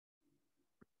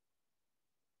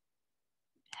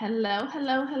Hello,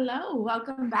 hello, hello.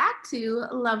 Welcome back to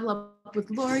Level Up with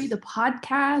Lori, the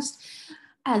podcast.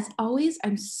 As always,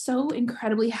 I'm so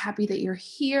incredibly happy that you're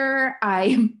here.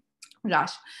 Oh my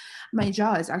gosh, my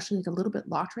jaw is actually like a little bit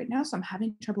locked right now, so I'm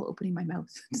having trouble opening my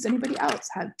mouth. Does anybody else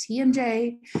have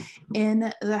TMJ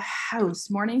in the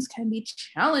house? Mornings can be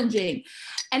challenging.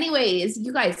 Anyways,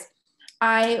 you guys,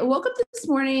 I woke up this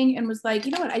morning and was like,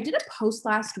 you know what? I did a post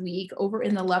last week over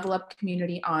in the Level Up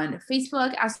community on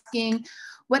Facebook asking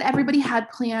what everybody had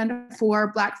planned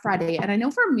for Black Friday. And I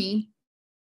know for me,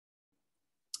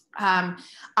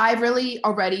 I've really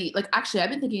already, I've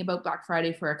been thinking about Black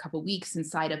Friday for a couple weeks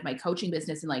inside of my coaching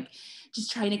business and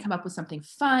just trying to come up with something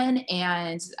fun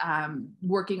and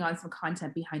working on some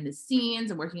content behind the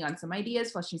scenes and working on some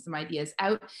ideas, fleshing some ideas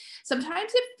out.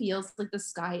 Sometimes it feels like the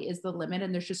sky is the limit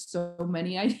and there's just so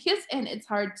many ideas and it's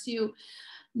hard to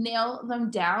nail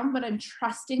them down, but I'm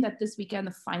trusting that this weekend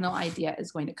the final idea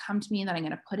is going to come to me and that I'm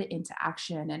going to put it into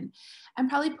action and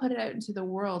probably put it out into the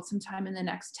world sometime in the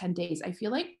next 10 days. I feel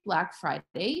like Black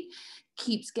Friday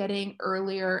keeps getting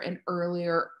earlier and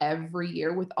earlier every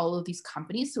year with all of these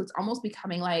companies. So it's almost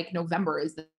becoming like November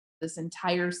is this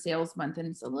entire sales month. And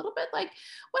it's a little bit like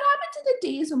what happened to the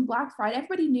days when Black Friday,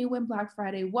 everybody knew when Black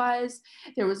Friday was.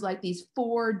 There was like these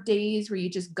 4 days where you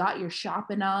just got your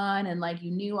shopping on and like you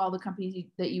knew all the companies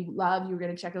that you love, you were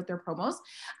going to check out their promos.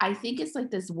 I think it's like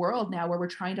this world now where we're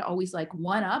trying to always like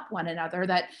one up one another,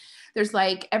 that there's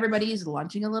like everybody's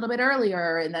launching a little bit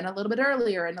earlier and then a little bit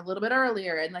earlier and a little bit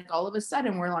earlier. And like all of a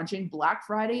sudden we're launching Black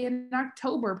Friday in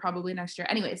October, probably next year.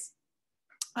 Anyways,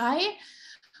 I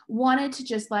wanted to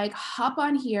just like hop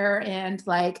on here and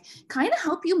like kind of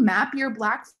help you map your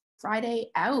Black Friday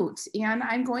out. And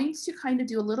I'm going to kind of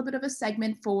do a little bit of a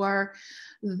segment for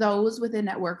those with a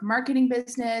network marketing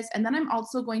business. And then I'm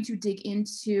also going to dig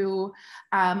into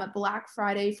Black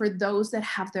Friday for those that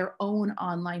have their own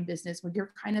online business when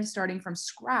you're kind of starting from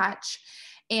scratch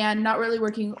and not really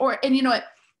working and you know what?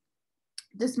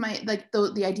 This might like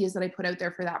the ideas that I put out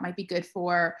there for that might be good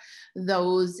for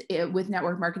those with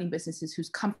network marketing businesses whose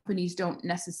companies don't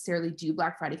necessarily do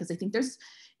Black Friday. Because I think there's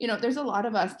a lot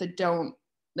of us that don't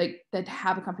that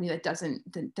have a company that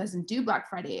doesn't do Black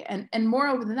Friday. And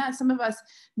moreover than that, some of us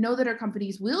know that our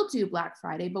companies will do Black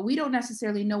Friday, but we don't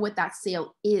necessarily know what that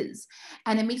sale is.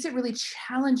 And it makes it really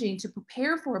challenging to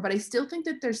prepare for. But I still think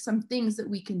that there's some things that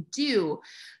we can do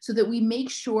so that we make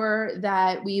sure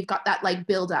that we've got that like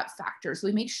build up factor. So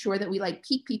we make sure that we like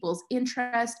pique people's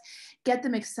interest, get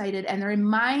them excited, and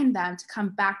remind them to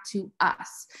come back to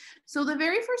us. So the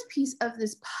very first piece of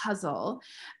this puzzle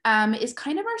is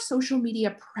kind of our social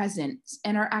media presence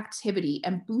and our activity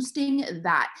and boosting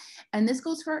that. And this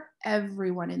goes for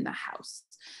everyone in the house.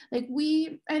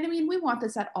 We want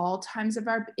this at all times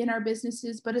in our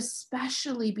businesses, but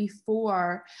especially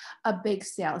before a big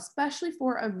sale, especially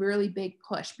for a really big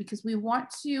push, because we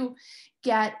want to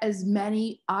get as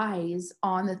many eyes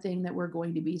on the thing that we're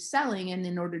going to be selling. And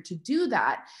in order to do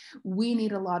that, we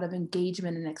need a lot of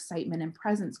engagement and excitement and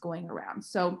presence going around.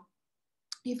 So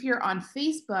if you're on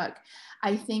Facebook,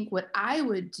 I think what I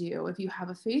would do if you have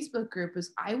a Facebook group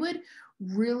is I would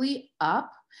really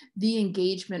up the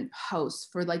engagement posts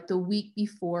for like the week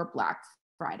before Black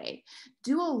Friday.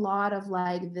 Do a lot of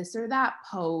like this or that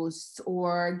posts,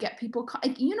 or get people,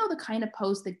 the kind of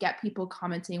posts that get people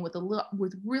commenting with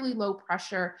really low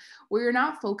pressure, where you're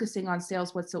not focusing on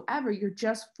sales whatsoever. You're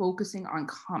just focusing on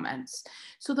comments.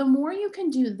 So the more you can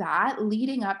do that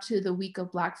leading up to the week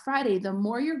of Black Friday, the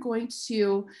more you're going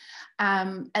to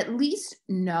at least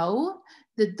know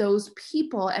that those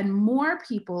people and more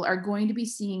people are going to be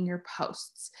seeing your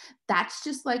posts. That's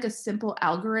just like a simple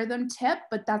algorithm tip,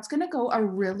 but that's going to go a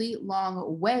really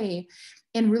long way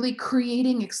in really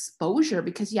creating exposure,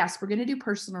 because yes, we're going to do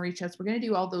personal reach outs, we're going to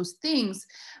do all those things,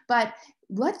 but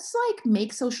let's like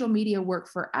make social media work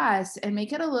for us and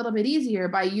make it a little bit easier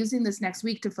by using this next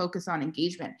week to focus on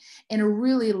engagement in a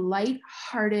really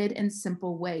light-hearted and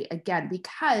simple way. Again,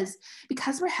 because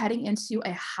we're heading into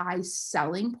a high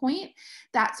selling point,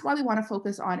 that's why we want to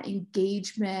focus on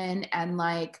engagement and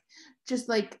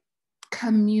just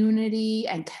community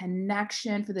and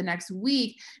connection for the next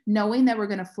week, knowing that we're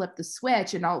going to flip the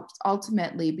switch and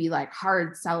ultimately be like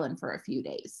hard selling for a few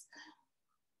days.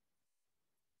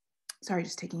 Sorry,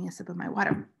 just taking a sip of my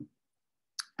water.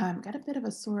 Got a bit of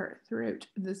a sore throat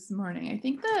this morning. I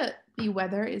think the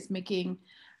weather is making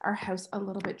our house a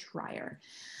little bit drier.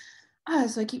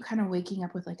 So I keep kind of waking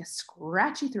up with like a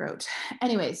scratchy throat.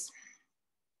 Anyways,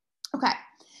 okay.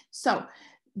 So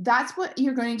that's what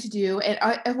you're going to do. And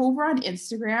over on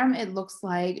Instagram, it looks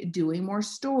like doing more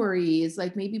stories,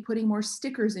 like maybe putting more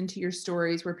stickers into your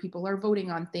stories where people are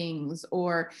voting on things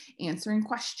or answering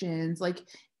questions, like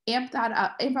amp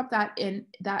up that in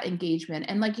that engagement.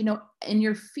 And like, in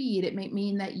your feed, it may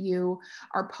mean that you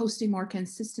are posting more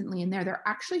consistently in there. They're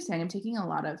actually saying, I'm taking a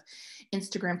lot of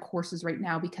Instagram courses right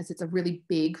now because it's a really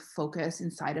big focus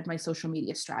inside of my social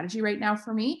media strategy right now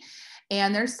for me.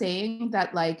 And they're saying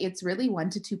that like it's really 1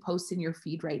 to 2 posts in your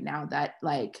feed right now that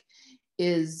like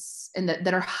is and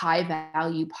that are high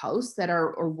value posts that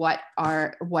are or what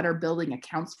are building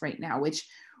accounts right now, which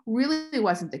really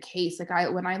wasn't the case.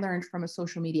 Like when I learned from a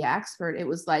social media expert, it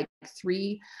was like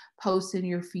 3 posts in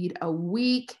your feed a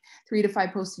week, 3 to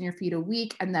 5 posts in your feed a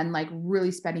week, and then like really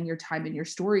spending your time in your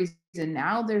stories. And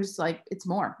now there's like it's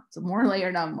more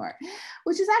layered on more,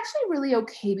 which is actually really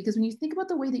okay, because when you think about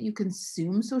the way that you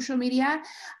consume social media,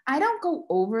 I don't go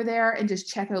over there and just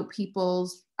check out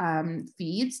people's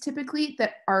feeds typically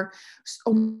that are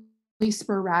only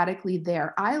sporadically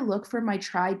there. I look for my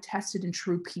tried, tested, and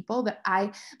true people that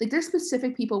I like. There's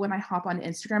specific people when I hop on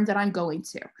Instagram that I'm going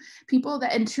to. People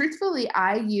that, and truthfully,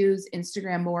 I use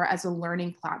Instagram more as a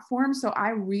learning platform. So I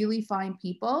really find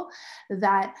people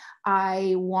that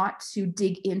I want to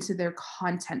dig into their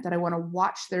content, that I want to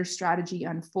watch their strategy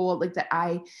unfold, like that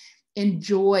I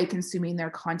enjoy consuming their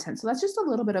content. So that's just a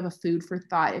little bit of a food for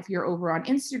thought if you're over on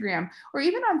Instagram or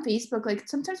even on Facebook. Like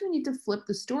sometimes we need to flip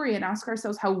the story and ask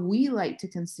ourselves how we like to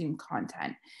consume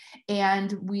content.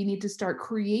 And we need to start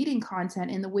creating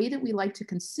content in the way that we like to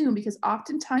consume, because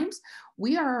oftentimes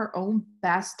we are our own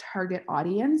best target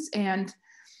audience. And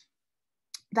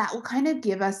that will kind of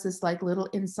give us this like little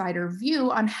insider view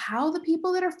on how the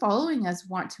people that are following us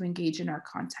want to engage in our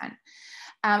content.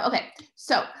 Okay,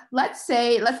 so let's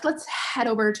head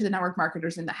over to the network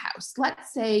marketers in the house.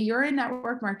 Let's say you're in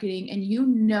network marketing and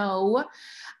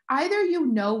either you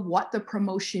know what the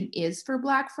promotion is for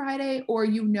Black Friday or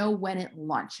you know when it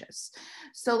launches.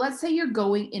 So let's say you're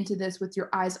going into this with your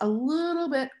eyes a little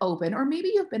bit open, or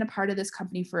maybe you've been a part of this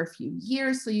company for a few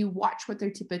years, so you watch what they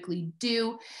typically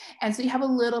do. And so you have a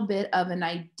little bit of an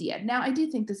idea. Now, I do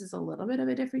think this is a little bit of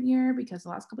a different year because the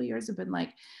last couple of years have been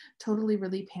like totally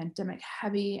really pandemic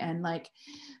heavy. And like,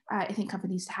 I think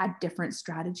companies had different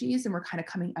strategies and we're kind of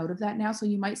coming out of that now. So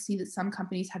you might see that some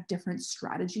companies have different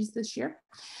strategies this year.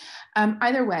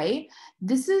 Either way,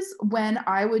 this is when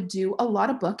I would do a lot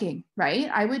of booking, right?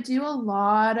 I would do a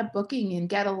lot of booking and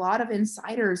get a lot of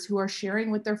insiders who are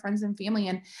sharing with their friends and family.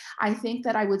 And I think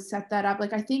that I would set that up.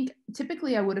 Like, I think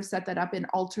typically I would have set that up in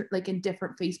in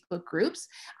different Facebook groups.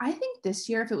 I think this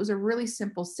year, if it was a really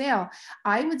simple sale,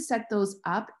 I would set those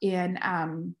up in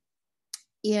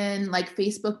like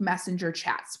Facebook Messenger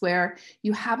chats where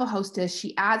you have a hostess,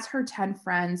 she adds her 10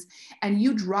 friends, and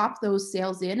you drop those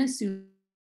sales in as soon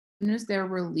as they're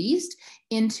released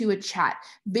into a chat.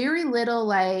 Very little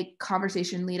like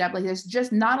conversation lead up. Like there's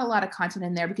just not a lot of content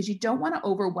in there because you don't want to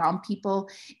overwhelm people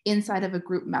inside of a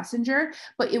group messenger,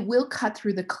 but it will cut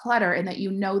through the clutter and that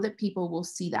that people will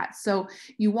see that. So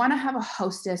you want to have a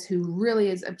hostess who really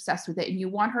is obsessed with it, and you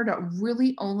want her to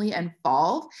really only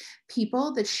involve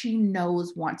people that she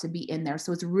knows want to be in there.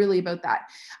 So it's really about that.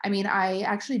 I mean, I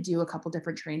actually do a couple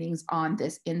different trainings on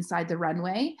this inside the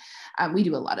runway. We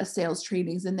do a lot of sales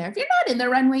trainings in there. If you're not in the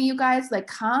runway, you guys, like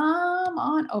come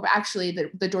on over. Actually,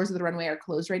 the doors of the runway are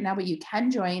closed right now, but you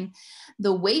can join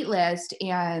the wait list,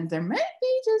 and there might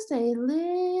be just a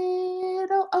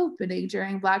little opening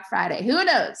during Black Friday. Who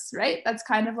knows, right? That's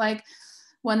kind of like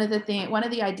one of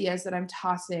the ideas that I'm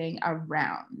tossing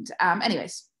around.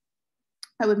 Anyways,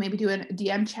 I would maybe do a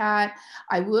DM chat.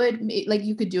 I would like,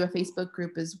 you could do a Facebook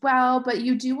group as well, but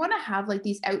you do want to have like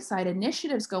these outside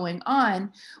initiatives going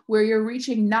on where you're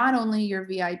reaching not only your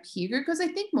VIP group, because I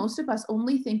think most of us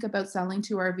only think about selling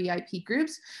to our VIP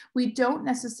groups. We don't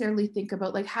necessarily think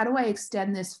about like, how do I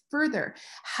extend this further?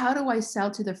 How do I sell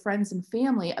to the friends and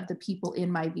family of the people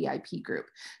in my VIP group?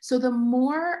 So the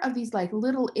more of these like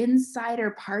little insider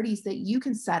parties that you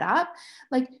can set up,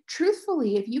 like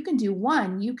truthfully, if you can do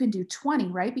one, you can do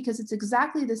 20, right? Because it's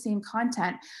exactly the same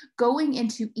content going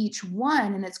into each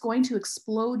one, and it's going to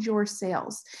explode your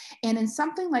sales. And in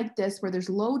something like this, where there's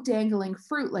low dangling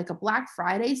fruit, like a Black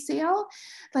Friday sale,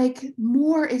 like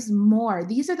more is more.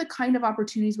 These are the kind of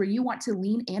opportunities where you want to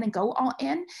lean in and go all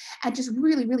in and just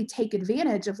really, really take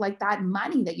advantage of like that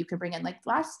money that you can bring in. Like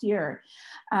last year,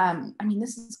 I mean,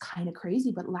 this is kind of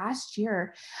crazy, but last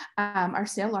year, our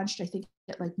sale launched, I think,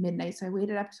 at like midnight. So I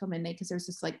waited up till midnight because there's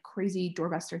this like crazy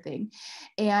doorbuster thing.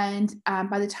 And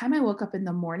by the time I woke up in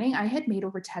the morning, I had made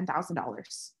over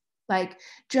 $10,000. like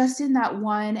just in that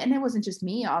one, and it wasn't just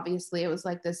me, obviously, it was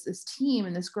like this team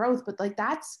and this growth, but like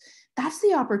that's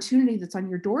the opportunity that's on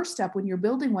your doorstep when you're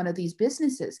building one of these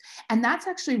businesses. And that's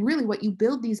actually really what you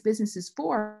build these businesses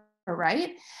for,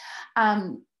 right?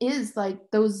 Is like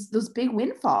those big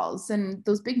windfalls and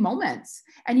those big moments.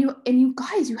 And you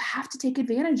guys, you have to take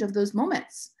advantage of those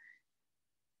moments.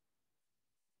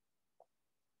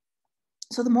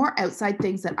 So the more outside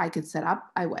things that I could set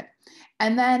up, I would.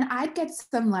 And then I'd get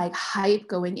some like hype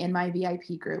going in my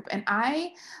VIP group. And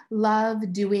I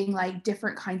love doing like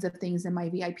different kinds of things in my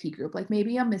VIP group, like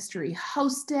maybe a mystery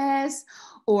hostess,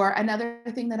 or another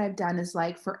thing that I've done is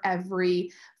like for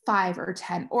every 5 or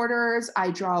 10 orders,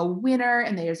 I draw a winner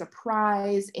and there's a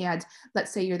prize. And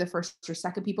let's say you're the first or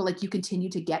second people, like you continue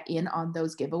to get in on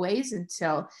those giveaways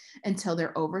until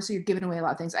they're over. So you're giving away a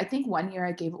lot of things. I think one year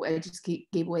I just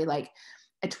gave away like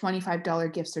a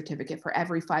 $25 gift certificate for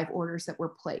every 5 orders that were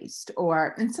placed,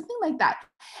 and something like that.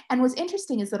 And what's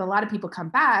interesting is that a lot of people come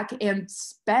back and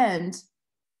spend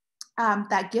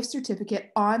that gift certificate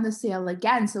on the sale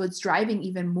again. So it's driving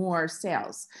even more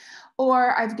sales.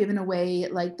 Or I've given away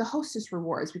like the hostess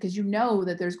rewards, because you know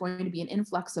that there's going to be an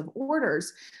influx of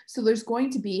orders. So there's going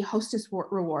to be hostess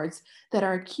rewards that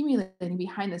are accumulating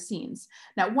behind the scenes.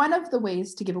 Now, one of the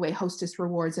ways to give away hostess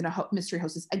rewards and a mystery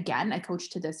hostess, again, I coach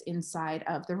to this inside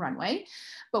of the runway,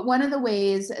 but one of the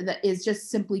ways that is just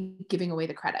simply giving away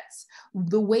the credits.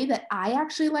 The way that I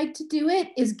actually like to do it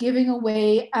is giving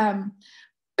away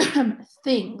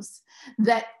things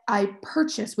that I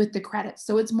purchase with the credits.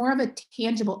 So it's more of a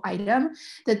tangible item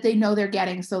that they know they're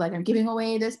getting. So like I'm giving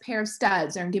away this pair of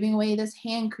studs, or I'm giving away this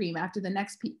hand cream after the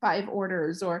next 5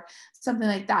 orders, or something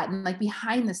like that. And like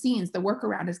behind the scenes, the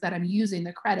workaround is that I'm using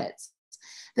the credits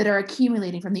that are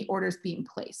accumulating from the orders being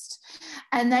placed.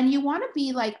 And then you want to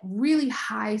be like really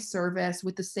high service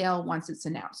with the sale once it's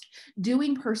announced,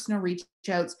 doing personal reach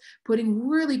outs, putting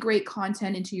really great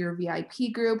content into your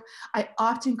VIP group. I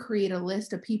often create a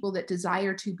list of people that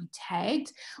desire to be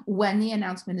tagged when the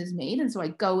announcement is made. And so I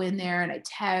go in there and I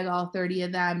tag all 30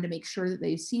 of them to make sure that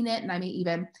they've seen it. And I may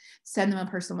even send them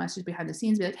a personal message behind the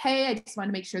scenes, be like, hey, I just want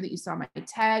to make sure that you saw my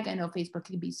tag. I know Facebook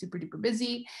can be super duper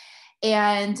busy.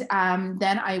 And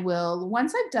then I will,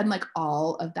 once I've done like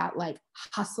all of that like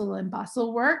hustle and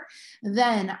bustle work,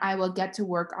 then I will get to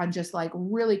work on just like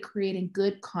really creating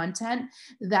good content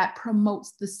that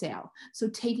promotes the sale. So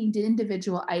taking the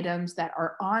individual items that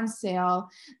are on sale,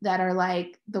 that are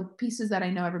like the pieces that I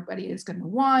know everybody is going to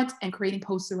want, and creating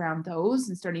posts around those,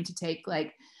 and starting to take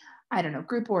like, I don't know,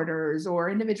 group orders or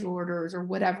individual orders or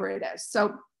whatever it is.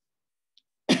 So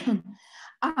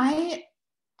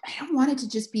I don't want it to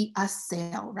just be a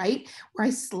sale, right? Where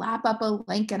I slap up a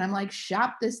link and I'm like,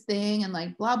 shop this thing and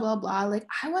like, blah, blah, blah. Like,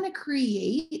 I want to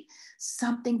create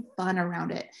something fun around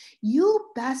it.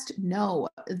 You best know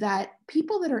that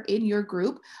people that are in your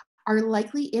group are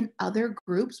likely in other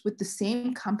groups with the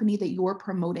same company that you're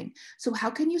promoting. So how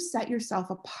can you set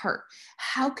yourself apart?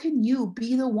 How can you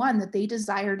be the one that they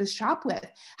desire to shop with?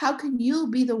 How can you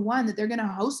be the one that they're going to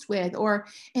host with, or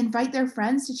invite their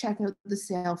friends to check out the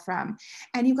sale from?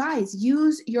 And you guys,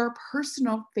 use your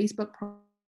personal Facebook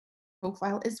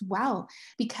profile as well,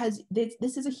 because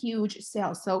this is a huge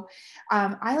sale. So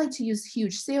I like to use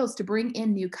huge sales to bring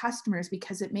in new customers,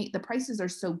 because the prices are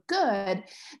so good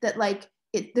that like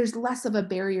there's less of a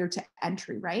barrier to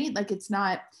entry, right? Like it's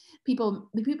not, people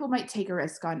might take a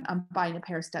risk on buying a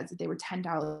pair of studs if they were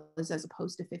 $10 as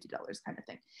opposed to $50 kind of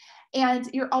thing. And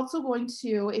you're also going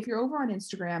to, if you're over on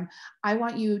Instagram, I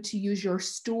want you to use your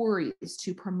stories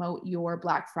to promote your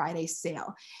Black Friday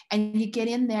sale. And you get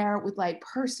in there with like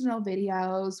personal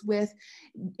videos, with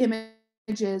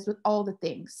images, with all the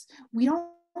things. We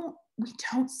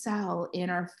don't sell in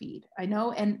our feed. I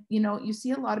know. And you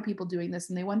see a lot of people doing this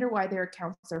and they wonder why their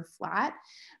accounts are flat,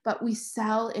 but we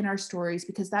sell in our stories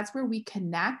because that's where we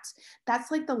connect.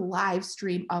 That's like the live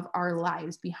stream of our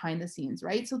lives behind the scenes,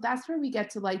 right? So that's where we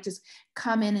get to like just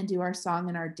come in and do our song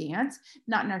and our dance,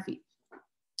 not in our feed.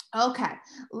 Okay,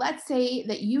 let's say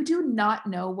that you do not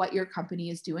know what your company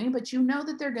is doing, but you know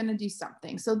that they're going to do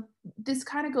something. So this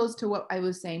kind of goes to what I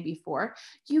was saying before.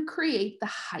 You create the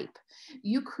hype,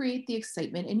 you create the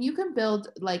excitement, and you can build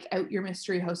like out your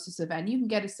mystery hostess event. You can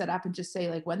get it set up and just say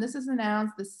like, when this is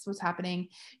announced, this is what's happening.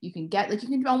 You can get like, you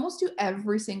can almost do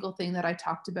every single thing that I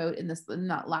talked about in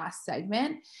that last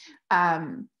segment.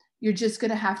 You're just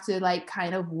going to have to like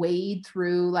kind of wade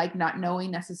through like not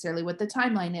knowing necessarily what the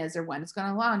timeline is or when it's going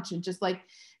to launch, and just like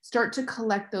start to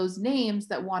collect those names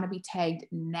that want to be tagged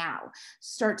now.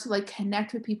 Start to like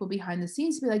connect with people behind the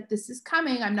scenes to be like, this is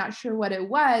coming. I'm not sure what it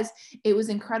was. It was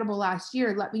incredible last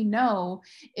year. Let me know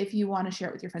if you want to share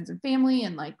it with your friends and family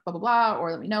and like blah, blah, blah, or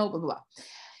let me know, blah, blah, blah.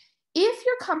 If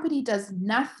your company does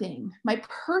nothing, my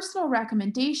personal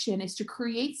recommendation is to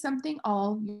create something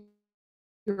all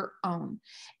your own.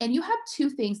 And you have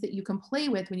two things that you can play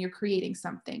with when you're creating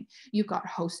something. You've got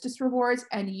hostess rewards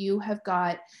and you have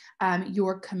got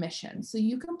your commission. So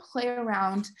you can play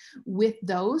around with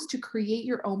those to create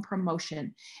your own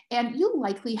promotion. And you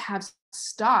likely have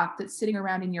stock that's sitting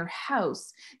around in your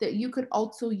house that you could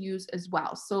also use as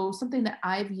well. So something that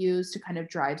I've used to kind of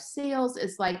drive sales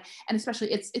is like, and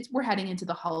especially we're heading into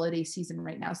the holiday season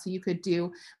right now. So you could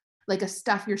do like a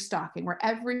stuff your stocking, where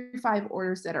every 5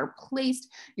 orders that are placed,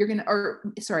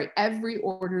 every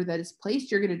order that is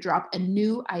placed, you're going to drop a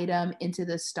new item into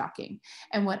the stocking.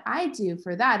 And what I do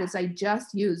for that is I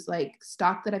just use like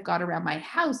stock that I've got around my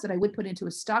house that I would put into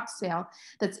a stock sale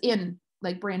that's in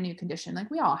like brand new condition.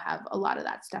 Like we all have a lot of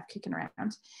that stuff kicking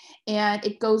around, and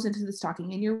it goes into the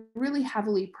stocking, and you're really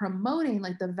heavily promoting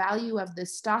like the value of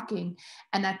this stocking.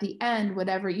 And at the end,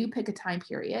 whatever you pick a time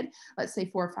period, let's say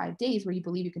 4 or 5 days where you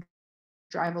believe you can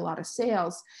drive a lot of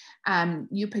sales,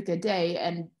 you pick a day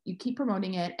and you keep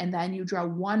promoting it, and then you draw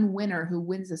one winner who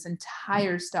wins this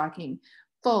entire stocking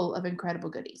full of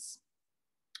incredible goodies.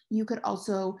 You could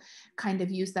also kind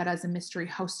of use that as a mystery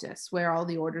hostess where all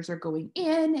the orders are going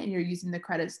in and you're using the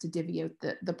credits to divvy out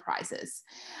the prizes.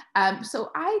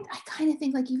 So I kind of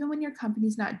think like even when your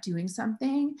company's not doing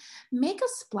something, make a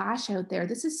splash out there.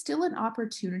 This is still an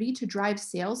opportunity to drive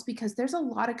sales because there's a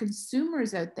lot of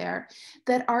consumers out there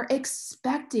that are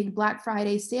expecting Black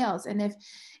Friday sales. And if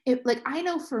like, I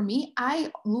know for me,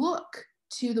 I look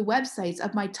to the websites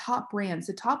of my top brands,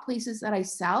 the top places that I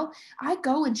sell, I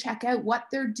go and check out what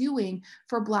they're doing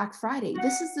for Black Friday.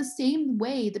 This is the same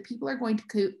way that people are going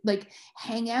to like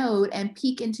hang out and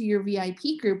peek into your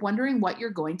VIP group, wondering what you're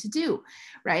going to do,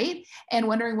 right? And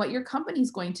wondering what your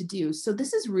company's going to do. So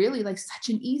this is really like such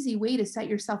an easy way to set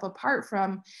yourself apart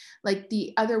from like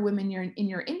the other women in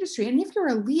your industry. And if you're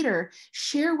a leader,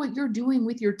 share what you're doing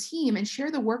with your team and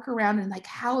share the workaround and like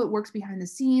how it works behind the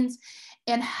scenes,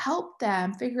 and help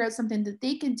them figure out something that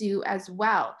they can do as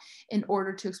well in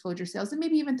order to explode your sales. And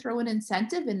maybe even throw an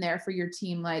incentive in there for your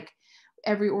team, like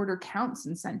every order counts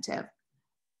incentive.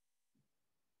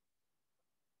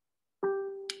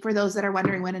 For those that are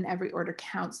wondering what an every order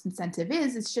counts incentive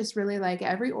is, it's just really like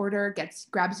every order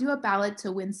grabs you a ballot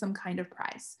to win some kind of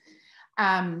prize.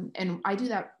 And I do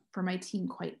that for my team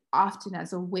quite often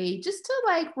as a way just to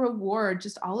like reward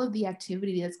just all of the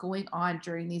activity that's going on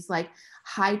during these like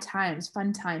high times,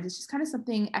 fun times. It's just kind of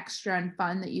something extra and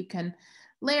fun that you can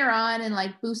layer on and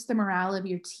like boost the morale of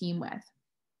your team with.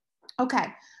 Okay,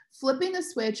 flipping the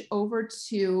switch over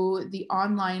to the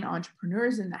online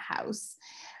entrepreneurs in the house.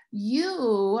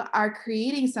 You are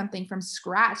creating something from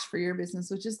scratch for your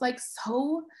business, which is like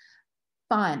so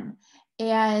fun.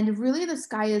 And really the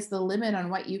sky is the limit on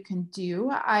what you can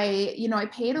do. I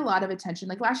paid a lot of attention.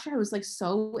 Like last year I was like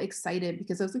so excited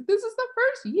because I was like, this is the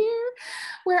first year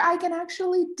where I can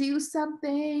actually do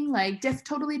something like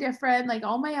totally different, like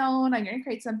on my own. I'm going to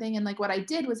create something. And like what I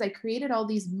did was I created all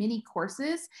these mini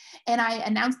courses and I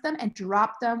announced them and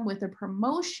dropped them with a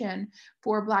promotion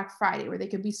for Black Friday where they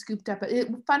could be scooped up.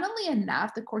 Funnily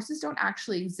enough, the courses don't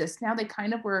actually exist now. They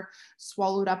kind of were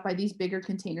swallowed up by these bigger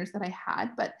containers that I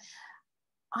had. But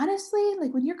honestly,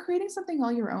 like when you're creating something all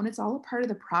your own, it's all a part of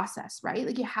the process, right?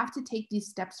 Like you have to take these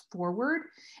steps forward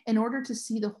in order to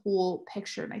see the whole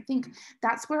picture. And I think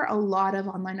that's where a lot of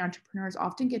online entrepreneurs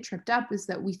often get tripped up, is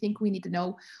that we think we need to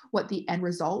know what the end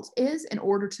result is in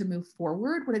order to move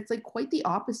forward, when it's like quite the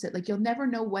opposite. Like you'll never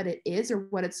know what it is or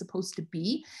what it's supposed to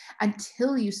be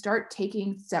until you start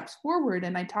taking steps forward.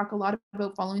 And I talk a lot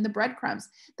about following the breadcrumbs.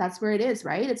 That's where it is,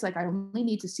 right? It's like, I only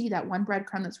need to see that one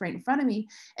breadcrumb that's right in front of me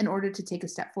in order to take a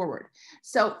step forward.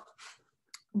 So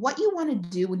what you want to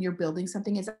do when you're building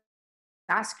something is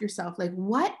ask yourself, like,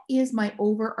 what is my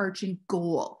overarching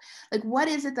goal? Like, what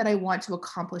is it that I want to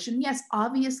accomplish? And yes,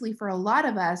 obviously for a lot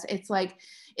of us, it's like,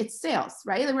 it's sales,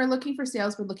 right? Like we're looking for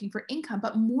sales, we're looking for income,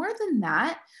 but more than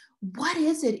that, what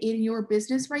is it in your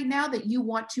business right now that you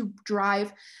want to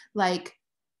drive like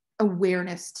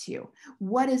awareness to?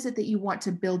 What is it that you want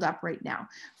to build up right now?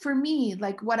 For me,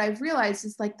 like what I've realized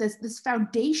is like this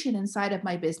foundation inside of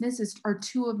my business are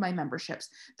two of my memberships,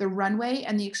 the Runway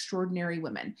and the Extraordinary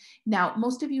Women. Now,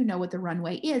 most of you know what the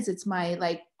Runway is. It's my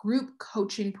like group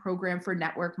coaching program for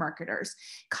network marketers,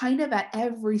 kind of at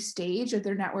every stage of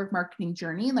their network marketing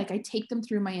journey. Like I take them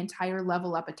through my entire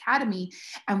Level Up Academy,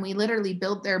 and we literally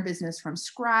build their business from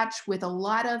scratch with a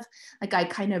lot of, like, I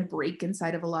kind of break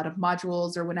inside of a lot of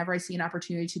modules, or whenever I see an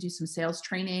opportunity to do some sales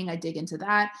training, I dig into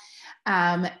that.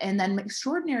 And then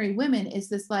Extraordinary Women is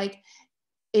this like,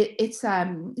 it's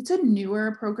a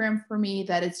newer program for me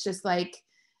that it's just like,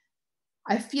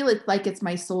 I feel it like it's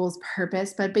my soul's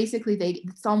purpose, but basically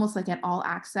it's almost like an all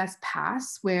access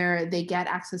pass where they get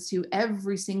access to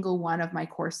every single one of my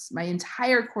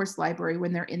entire course library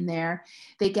when they're in there.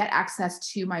 They get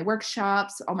access to my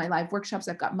workshops, all my live workshops.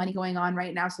 I've got money going on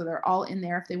right now, so they're all in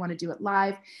there if they want to do it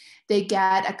live. They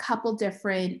get a couple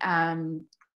different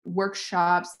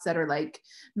workshops that are like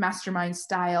mastermind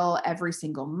style every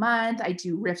single month. I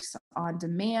do riffs on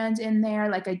demand in there.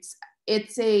 Like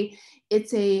it's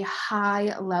a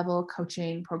high level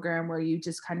coaching program where you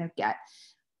just kind of get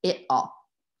it all.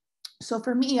 So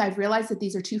for me, I've realized that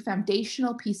these are two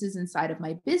foundational pieces inside of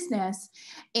my business.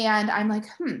 And I'm like,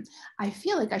 I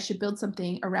feel like I should build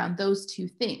something around those two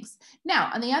things. Now,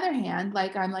 on the other hand,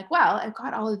 like, I'm like, well, I've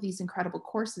got all of these incredible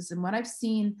courses. And what I've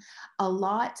seen a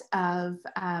lot of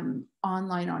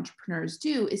online entrepreneurs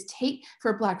do is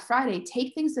for Black Friday,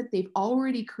 take things that they've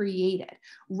already created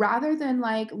rather than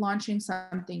like launching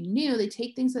something new. They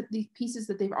take these pieces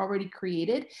that they've already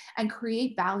created and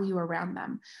create value around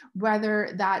them,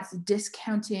 whether that's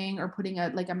discounting or putting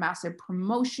a massive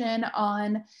promotion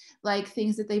on like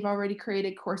things that they've already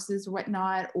created, courses or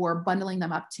whatnot, or bundling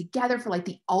them up together for like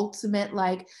the ultimate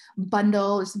like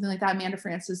bundle or something like that. Amanda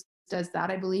Frances does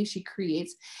that. I believe she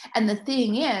creates. And the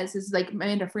thing is like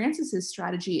Amanda Frances's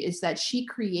strategy is that she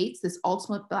creates this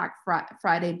ultimate Black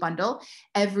Friday bundle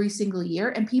every single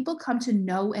year. And people come to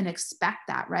know and expect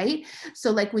that, right?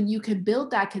 So like when you can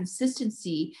build that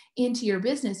consistency into your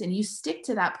business and you stick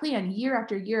to that plan year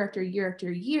after year after year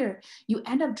after year, you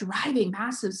end up driving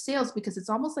massive sales because it's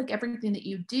almost like everything that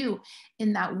you do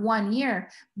in that one year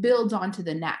builds onto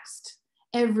the next.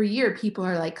 Every year people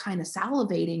are like kind of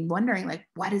salivating, wondering like,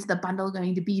 what is the bundle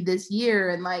going to be this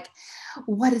year? And like,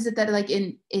 what is it that like,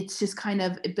 and it's just kind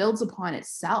of, it builds upon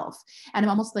itself. And I'm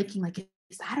almost thinking like,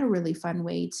 is that a really fun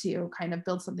way to kind of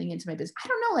build something into my business? I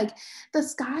don't know, like the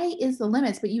sky is the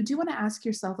limits, but you do want to ask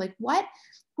yourself like, what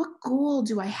goal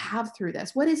do I have through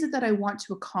this? What is it that I want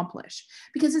to accomplish?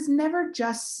 Because it's never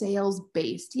just sales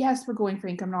based. Yes, we're going for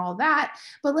income and all that,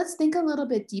 but let's think a little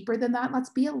bit deeper than that. Let's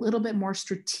be a little bit more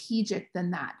strategic than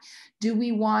that. Do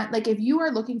we want, like, if you are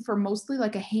looking for mostly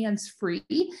like a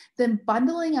hands-free, then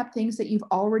bundling up things that you've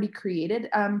already created.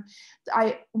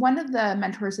 One of the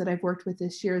mentors that I've worked with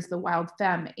this year is the Wild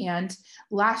Femme. And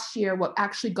last year, what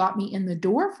actually got me in the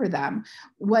door for them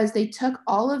was they took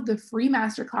all of the free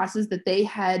masterclasses that they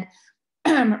had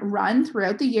run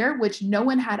throughout the year, which no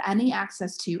one had any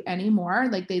access to anymore.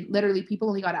 Like people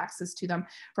only got access to them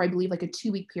for, I believe, like a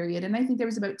 2-week period. And I think there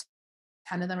was about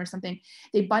 10 of them or something.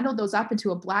 They bundled those up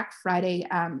into a Black Friday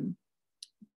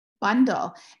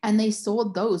bundle, and they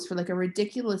sold those for like a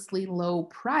ridiculously low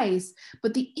price.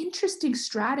 But the interesting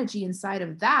strategy inside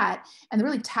of that, and the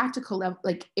really tactical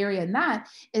like area in that,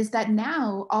 is that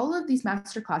now all of these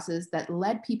masterclasses that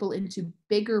led people into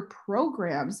bigger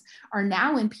programs are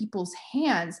now in people's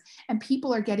hands, and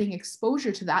people are getting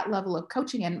exposure to that level of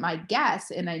coaching. And my guess,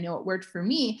 and I know it worked for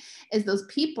me, is those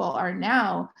people are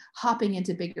now hopping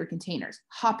into bigger containers,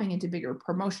 hopping into bigger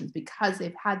promotions because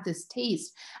they've had this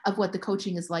taste of what the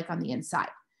coaching is like on the inside.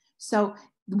 So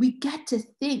we get to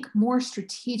think more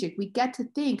strategic. We get to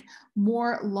think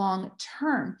more long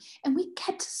term, and we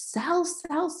get to sell.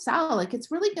 Like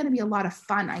it's really going to be a lot of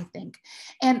fun, I think.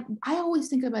 And I always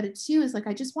think about it too, is like,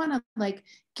 I just want to like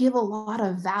give a lot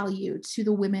of value to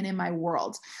the women in my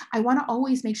world. I want to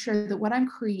always make sure that what I'm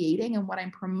creating and what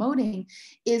I'm promoting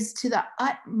is to the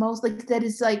utmost, like that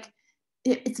is like,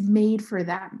 it's made for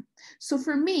them. So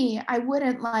for me, I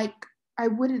wouldn't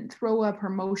throw a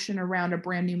promotion around a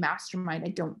brand new mastermind, I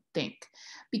don't think,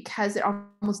 because it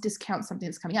almost discounts something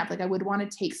that's coming up. Like I would want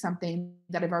to take something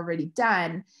that I've already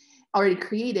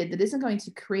created, that isn't going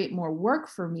to create more work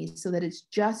for me, so that it's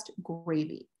just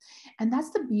gravy. And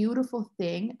that's the beautiful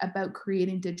thing about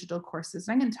creating digital courses.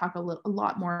 And I'm going to talk a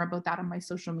lot more about that on my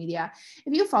social media.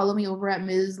 If you follow me over at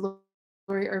Ms.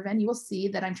 Lori Irvin, you will see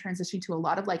that I'm transitioning to a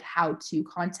lot of like how-to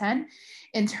content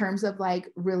in terms of like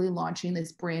really launching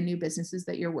this brand new businesses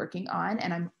that you're working on.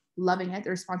 And I'm loving it. The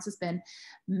response has been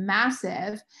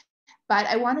massive, but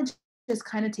I want to just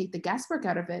kind of take the guesswork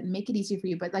out of it and make it easier for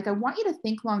you. But like, I want you to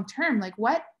think long-term, like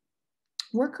what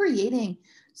we're creating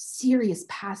serious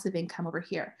passive income over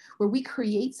here, where we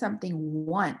create something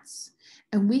once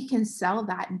and we can sell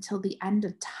that until the end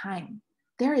of time.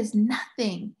 There is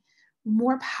nothing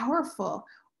more powerful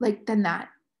like than that.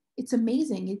 It's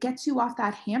amazing. It gets you off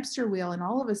that hamster wheel, and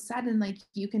all of a sudden, like,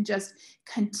 you can just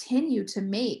continue to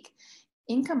make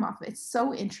income off of it. It's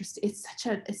so interesting. It's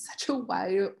such a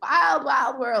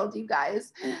wild world, you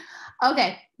guys.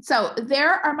 Okay, so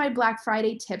there are my Black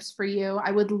Friday tips for you.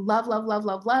 I would love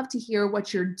to hear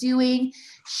what you're doing.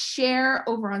 Share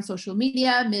over on social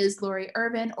media, Ms. Lori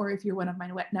Irvin, or if you're one of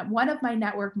my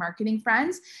network marketing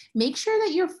friends, make sure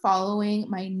that you're following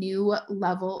my new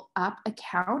Level Up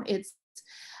account. It's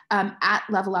at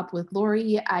Level Up with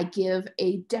Lori. I give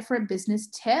a different business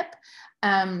tip,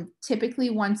 typically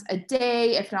once a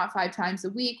day, if not 5 times a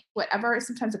week, whatever,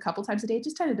 sometimes a couple times a day. It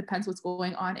just kind of depends what's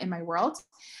going on in my world.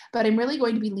 But I'm really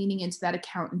going to be leaning into that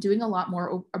account and doing a lot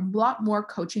more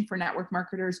coaching for network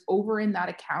marketers over in that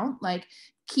account, like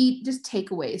key just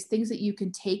takeaways, things that you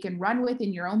can take and run with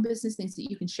in your own business, things that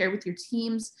you can share with your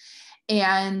teams.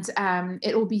 And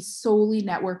it will be solely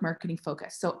network marketing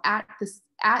focused. So at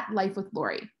Life with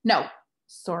Lori. No,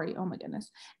 sorry. Oh my goodness.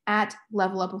 At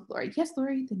Level Up with Lori. Yes,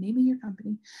 Lori, the name of your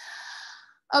company.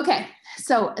 Okay,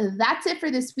 so that's it for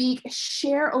this week.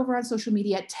 Share over on social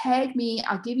media, tag me,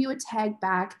 I'll give you a tag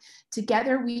back.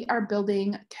 Together we are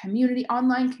building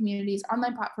online communities,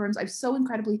 online platforms. I'm so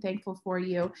incredibly thankful for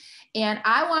you. And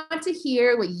I want to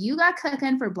hear what you got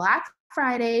cooking for Black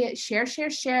Friday.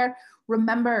 Share.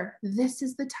 Remember, this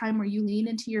is the time where you lean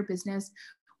into your business,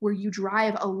 where you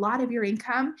drive a lot of your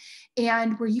income,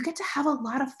 and where you get to have a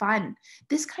lot of fun.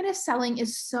 This kind of selling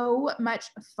is so much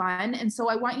fun. And so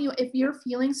I want you, if you're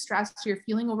feeling stressed, you're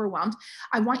feeling overwhelmed,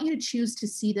 I want you to choose to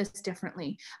see this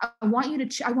differently. I want you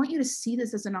to see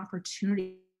this as an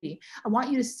opportunity. I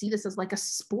want you to see this as like a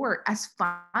sport, as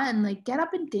fun. Like, get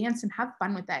up and dance and have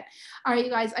fun with it. All right, you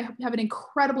guys, I hope you have an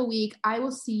incredible week. I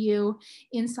will see you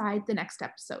inside the next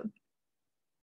episode.